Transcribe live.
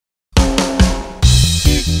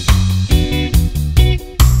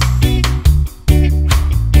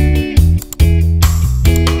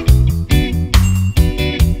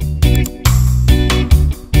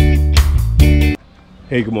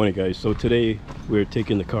Hey, good morning, guys. So today we're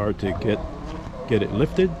taking the car to get it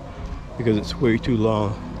lifted because it's way too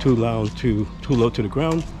low to the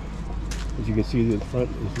ground. As you can see, the front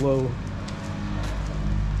is low.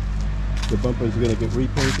 The bumper is going to get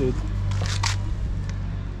repainted,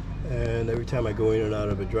 and every time I go in and out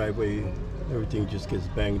of a driveway, everything just gets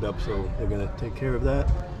banged up. So they're going to take care of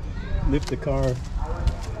that, lift the car,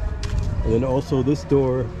 and then also this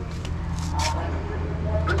door.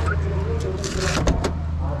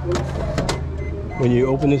 When you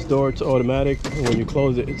open this door, it's automatic, and when you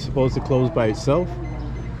close it, it's supposed to close by itself,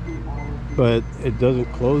 but it doesn't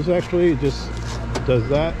close actually. It just does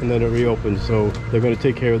that and then it reopens. So they're going to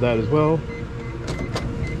take care of that as well.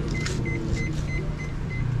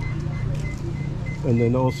 And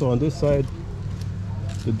then also on this side,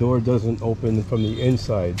 the door doesn't open from the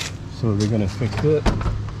inside, so they're going to fix it,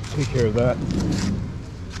 take care of that,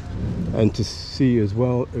 and to see as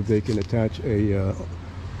well if they can attach a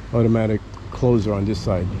automatic closer on this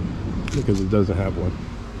side, because it doesn't have one.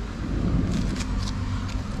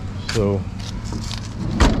 So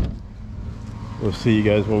we'll see you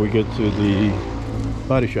guys when we get to the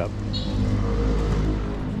body shop.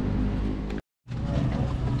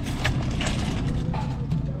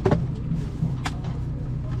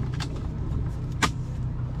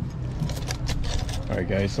 Alright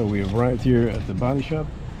guys, so we arrived here at the body shop.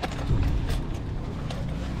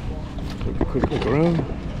 Take a quick look around.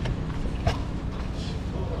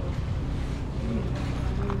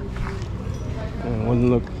 And one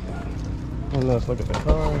last look at the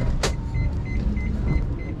car.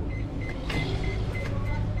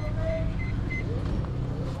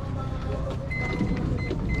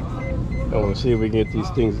 I want to see if we can get these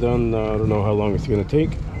things done. I don't know how long it's going to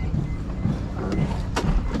take.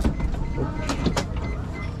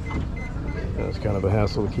 It's kind of a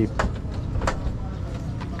hassle to keep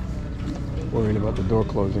worrying about the door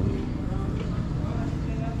closing.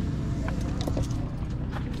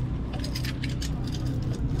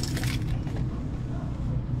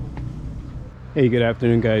 Hey, good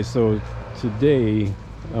afternoon guys. So today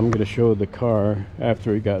I'm going to show the car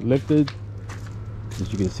after it got lifted. As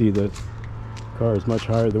you can see, the car is much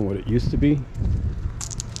higher than what it used to be.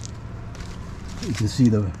 You can see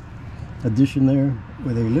the addition there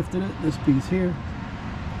where they lifted it, this piece here.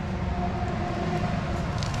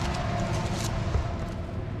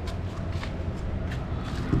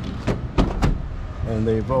 And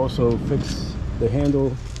they've also fixed the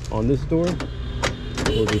handle on this door.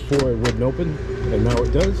 So before it wouldn't open, and now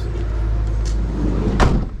it does.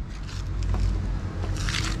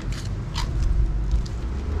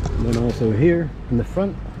 And then also here in the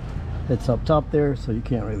front, it's up top there, so you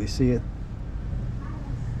can't really see it.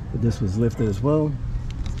 But this was lifted as well.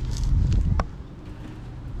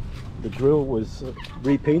 The grill was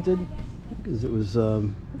repainted because it was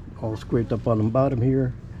all scraped up on the bottom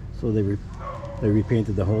here, so they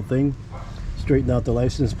repainted the whole thing. Straightened out the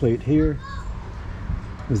license plate here,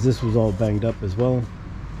 because this was all banged up as well,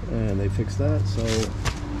 and they fixed that.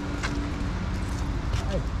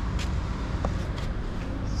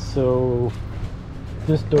 So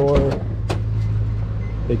this door,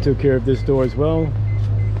 they took care of this door as well,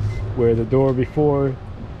 where the door before,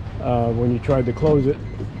 when you tried to close it,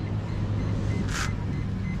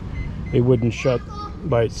 it wouldn't shut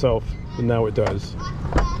by itself, and now it does.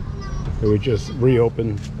 It would just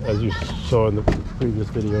reopen, as you saw in the previous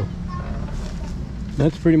video.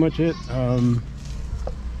 That's pretty much it.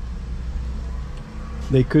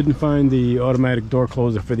 They couldn't find the automatic door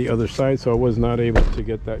closer for the other side, so I was not able to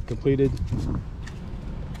get that completed.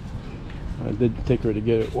 I did take her to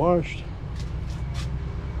get it washed.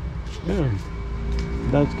 Yeah,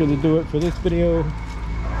 that's going to do it for this video.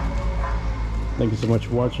 Thank you so much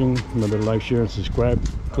for watching. Remember to like, share, and subscribe.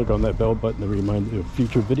 Click on that bell button to be reminded of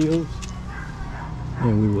future videos.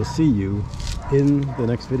 And we will see you in the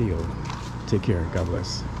next video. Take care. God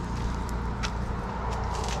bless.